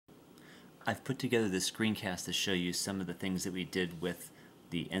I've put together this screencast to show you some of the things that we did with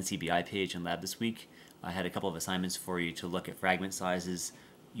the NCBI page in lab this week. I had a couple of assignments for you to look at fragment sizes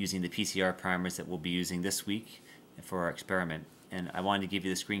using the PCR primers that we'll be using this week for our experiment. And I wanted to give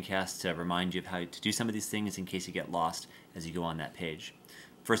you the screencast to remind you of how to do some of these things in case you get lost as you go on that page.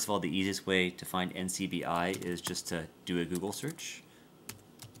 First of all, the easiest way to find NCBI is just to do a Google search.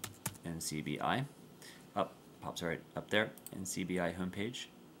 NCBI. Pops right up there, NCBI homepage.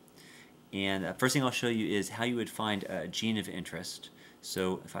 And first thing I'll show you is how you would find a gene of interest.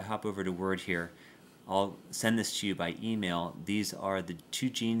 So if I hop over to Word here, I'll send this to you by email. These are the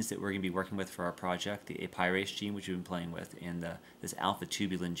two genes that we're going to be working with for our project, the apyrase gene, which we've been playing with, and this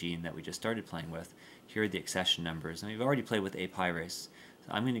alpha-tubulin gene that we just started playing with. Here are the accession numbers. And we've already played with apyrase.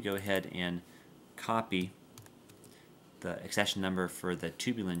 So I'm going to go ahead and copy the accession number for the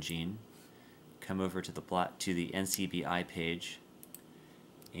tubulin gene, come over to the NCBI page,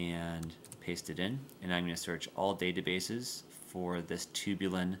 and paste it in, and I'm going to search all databases for this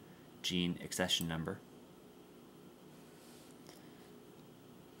tubulin gene accession number.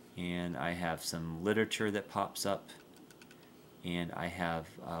 And I have some literature that pops up, and I have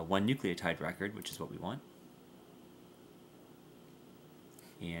one nucleotide record, which is what we want.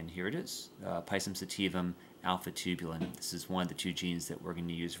 And here it is, Pisum sativum alpha-tubulin. This is one of the two genes that we're going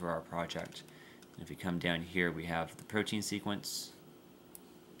to use for our project. And if we come down here, we have the protein sequence,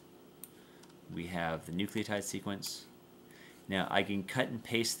 we have the nucleotide sequence. Now I can cut and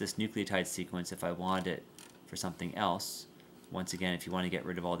paste this nucleotide sequence if I want it for something else. Once again, if you want to get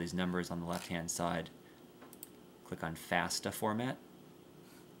rid of all these numbers on the left hand side, click on FASTA format,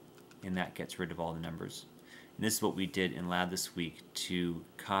 and that gets rid of all the numbers. And this is what we did in lab this week to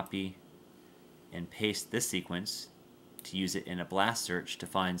copy and paste this sequence to use it in a blast search to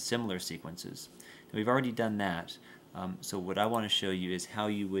find similar sequences. And we've already done that. So what I want to show you is how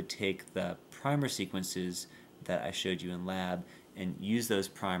you would take the primer sequences that I showed you in lab and use those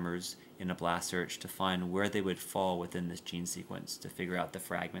primers in a blast search to find where they would fall within this gene sequence to figure out the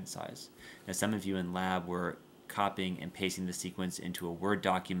fragment size. Now some of you in lab were copying and pasting the sequence into a Word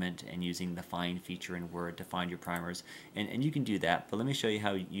document and using the find feature in Word to find your primers, and you can do that, but let me show you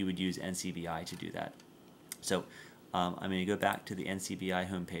how you would use NCBI to do that. So I'm going to go back to the NCBI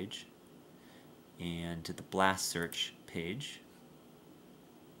homepage and to the blast search page.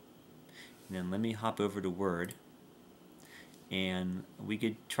 And then let me hop over to Word, and we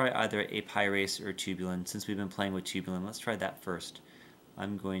could try either apyrase or tubulin. Since we've been playing with tubulin, let's try that first.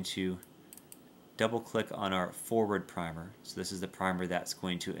 I'm going to double click on our forward primer. So this is the primer that's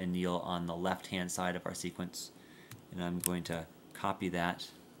going to anneal on the left hand side of our sequence, and I'm going to copy that,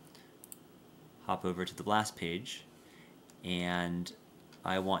 hop over to the blast page, and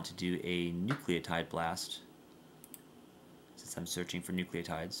I want to do a nucleotide blast since I'm searching for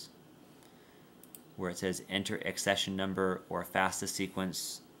nucleotides. Where it says enter accession number or FASTA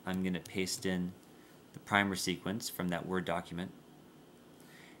sequence, I'm going to paste in the primer sequence from that Word document.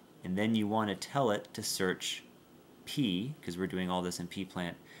 And then you want to tell it to search P, because we're doing all this in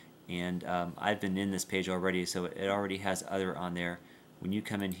P-plant. And I've been in this page already, so it already has other on there. When you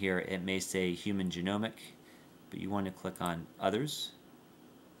come in here, it may say human genomic, but you want to click on others,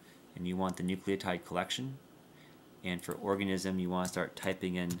 and you want the nucleotide collection. And for organism, you want to start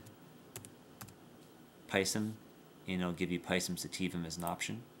typing in Pisum, and it'll give you Pisum sativum as an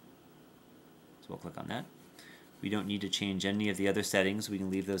option. So we'll click on that. We don't need to change any of the other settings. We can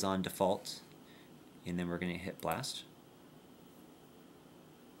leave those on default, and then we're going to hit blast.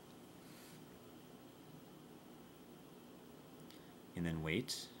 And then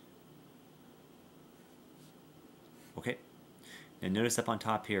wait. Okay. Now notice up on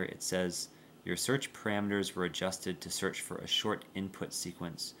top here it says your search parameters were adjusted to search for a short input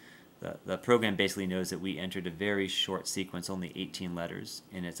sequence. The program basically knows that we entered a very short sequence, only 18 letters,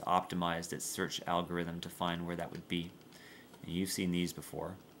 and it's optimized its search algorithm to find where that would be. And you've seen these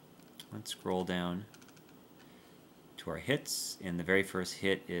before. Let's scroll down to our hits, and the very first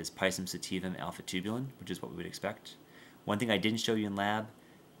hit is Pisum sativum alpha-tubulin, which is what we would expect. One thing I didn't show you in lab,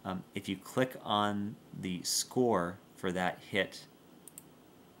 if you click on the score for that hit,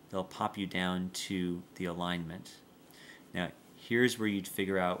 they'll pop you down to the alignment. Now, here's where you'd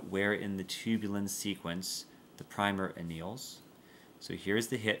figure out where in the tubulin sequence the primer anneals. So here's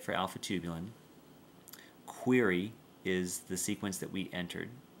the hit for alpha-tubulin. Query is the sequence that we entered.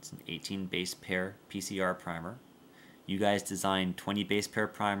 It's an 18 base pair PCR primer. You guys designed 20 base pair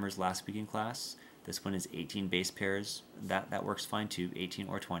primers last week in class. This one is 18 base pairs. That works fine too, 18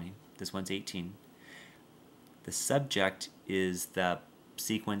 or 20. This one's 18. The subject is the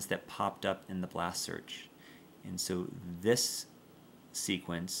sequence that popped up in the blast search. And so this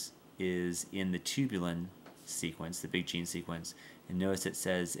sequence is in the tubulin sequence, the big gene sequence, and notice it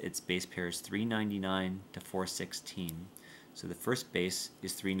says its base pair is 399 to 416. So the first base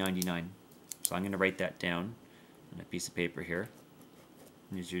is 399. So I'm going to write that down on a piece of paper here.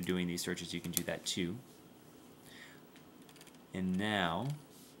 And as you're doing these searches, you can do that too. And now,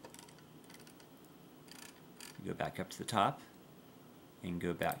 go back up to the top and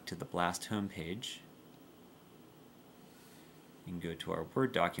go back to the BLAST homepage and go to our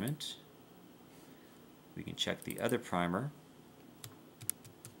Word document. We can check the other primer,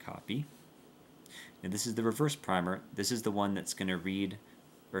 copy. And this is the reverse primer. This is the one that's going to read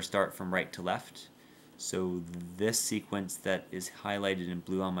or start from right to left. So this sequence that is highlighted in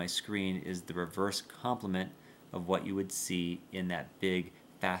blue on my screen is the reverse complement of what you would see in that big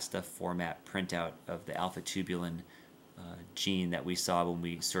FASTA format printout of the alpha-tubulin gene that we saw when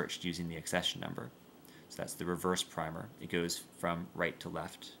we searched using the accession number. So that's the reverse primer. It goes from right to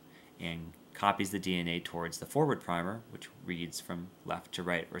left and copies the DNA towards the forward primer, which reads from left to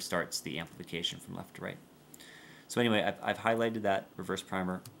right or starts the amplification from left to right. So anyway, I've highlighted that reverse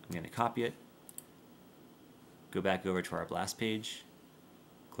primer. I'm going to copy it, go back over to our BLAST page,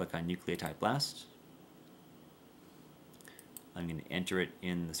 click on Nucleotide BLAST. I'm going to enter it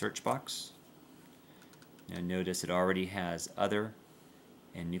in the search box. Now notice it already has other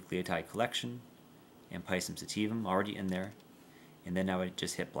and nucleotide collection and Pisum sativum already in there. And then I would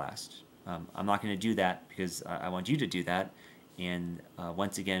just hit BLAST. I'm not going to do that because I want you to do that. And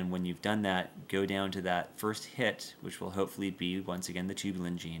once again, when you've done that, go down to that first hit, which will hopefully be, once again, the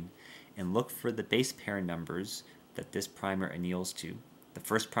tubulin gene, and look for the base pair numbers that this primer anneals to. The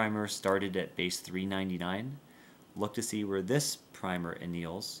first primer started at base 399. Look to see where this primer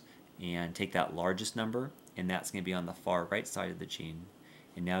anneals and take that largest number, and that's going to be on the far right side of the gene.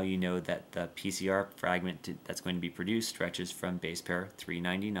 And now you know that the PCR fragment that's going to be produced stretches from base pair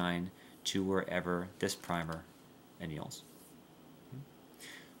 399 to wherever this primer anneals.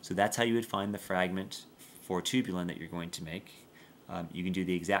 So that's how you would find the fragment for tubulin that you're going to make. You can do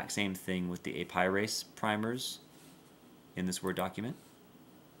the exact same thing with the apirase primers in this Word document,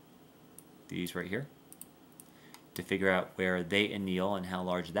 these right here, to figure out where they anneal and how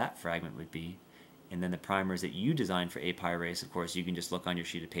large that fragment would be. And then the primers that you design for apirase, of course, you can just look on your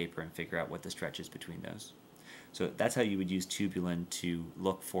sheet of paper and figure out what the stretch is between those. So that's how you would use tubulin to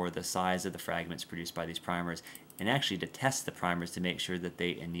look for the size of the fragments produced by these primers, and actually to test the primers to make sure that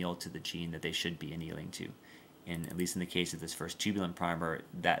they anneal to the gene that they should be annealing to. And at least in the case of this first tubulin primer,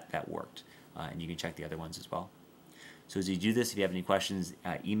 that worked. And you can check the other ones as well. So as you do this, if you have any questions,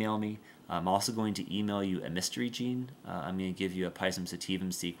 email me. I'm also going to email you a mystery gene. I'm going to give you a Pisum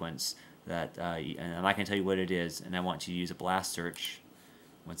sativum sequence that, and I'm not going to tell you what it is, and I want you to use a BLAST search.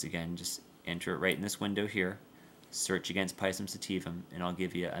 Once again, just enter it right in this window here, search against Pisum sativum, and I'll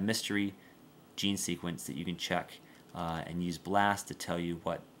give you a mystery gene sequence that you can check and use BLAST to tell you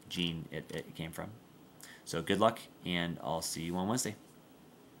what gene it came from. So good luck, and I'll see you on Wednesday.